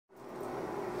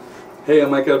Hey,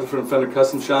 I'm Mike Eldred from Fender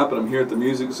Custom Shop, and I'm here at the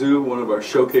Music Zoo, one of our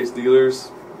showcase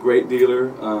dealers. Great dealer,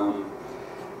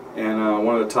 and I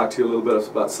wanted to talk to you a little bit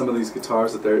about some of these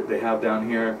guitars that they have down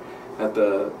here at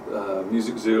the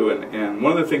Music Zoo. And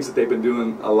one of the things that they've been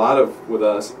doing a lot of with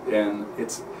us, and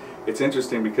it's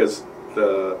interesting because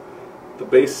the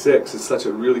Bass VI is such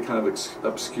a really kind of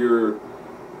obscure,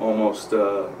 almost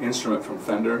instrument from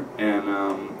Fender,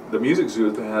 and the Music Zoo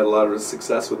has had a lot of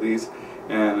success with these.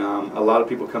 And a lot of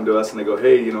people come to us and they go,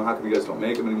 hey, you know, how come you guys don't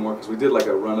make them anymore? Because we did like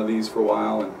a run of these for a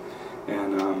while,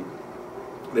 and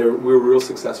we were real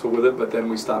successful with it, but then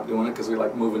we stopped doing it because we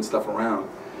like moving stuff around.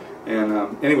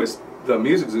 And anyways, the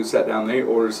Music Zoo sat down, they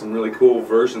ordered some really cool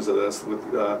versions of this with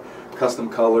custom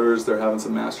colors. They're having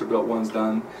some master built ones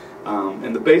done.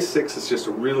 And the Bass VI is just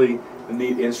a really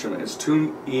neat instrument. It's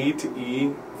tuned E to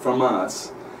E from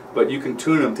us, but you can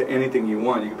tune them to anything you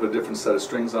want. You can put a different set of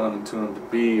strings on them and tune them to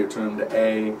B or tune them to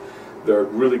A. They're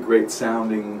really great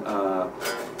sounding,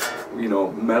 you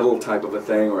know, metal type of a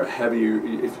thing, or a heavy.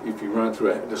 If you run it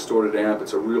through a distorted amp,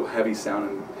 it's a real heavy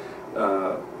sounding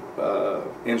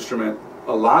instrument.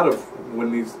 A lot of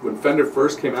when Fender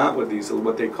first came out with these,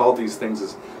 what they called these things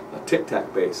is a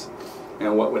tic-tac bass.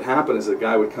 And what would happen is a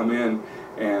guy would come in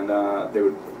and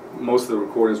most of the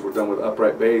recordings were done with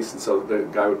upright bass, and so the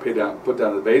guy would put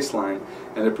down the bass line,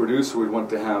 and the producer would want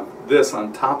to have this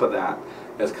on top of that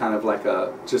as kind of like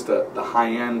the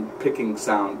high-end picking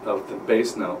sound of the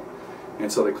bass note, and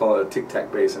so they call it a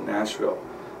tic-tac bass in Nashville.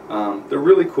 They're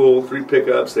really cool. 3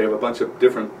 pickups. They have a bunch of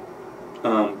different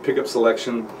pickup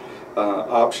selection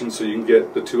options, so you can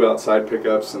get the 2 outside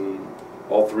pickups and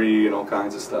all 3 and all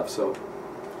kinds of stuff. So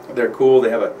they're cool. They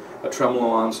have a tremolo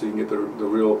on, so you can get the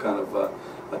real kind of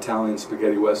Italian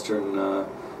spaghetti western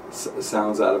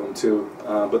sounds out of them too.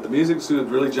 But the Music Zoo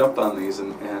had really jumped on these,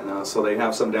 and so they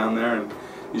have some down there, and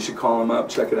you should call them up,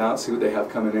 check it out, see what they have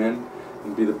coming in,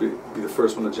 and be the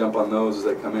first one to jump on those as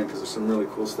they come in, because there's some really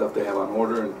cool stuff they have on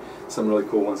order and some really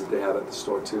cool ones that they have at the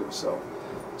store too. So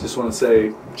just want to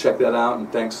say check that out, and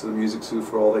thanks to the Music Zoo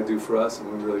for all they do for us, and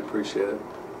we really appreciate it.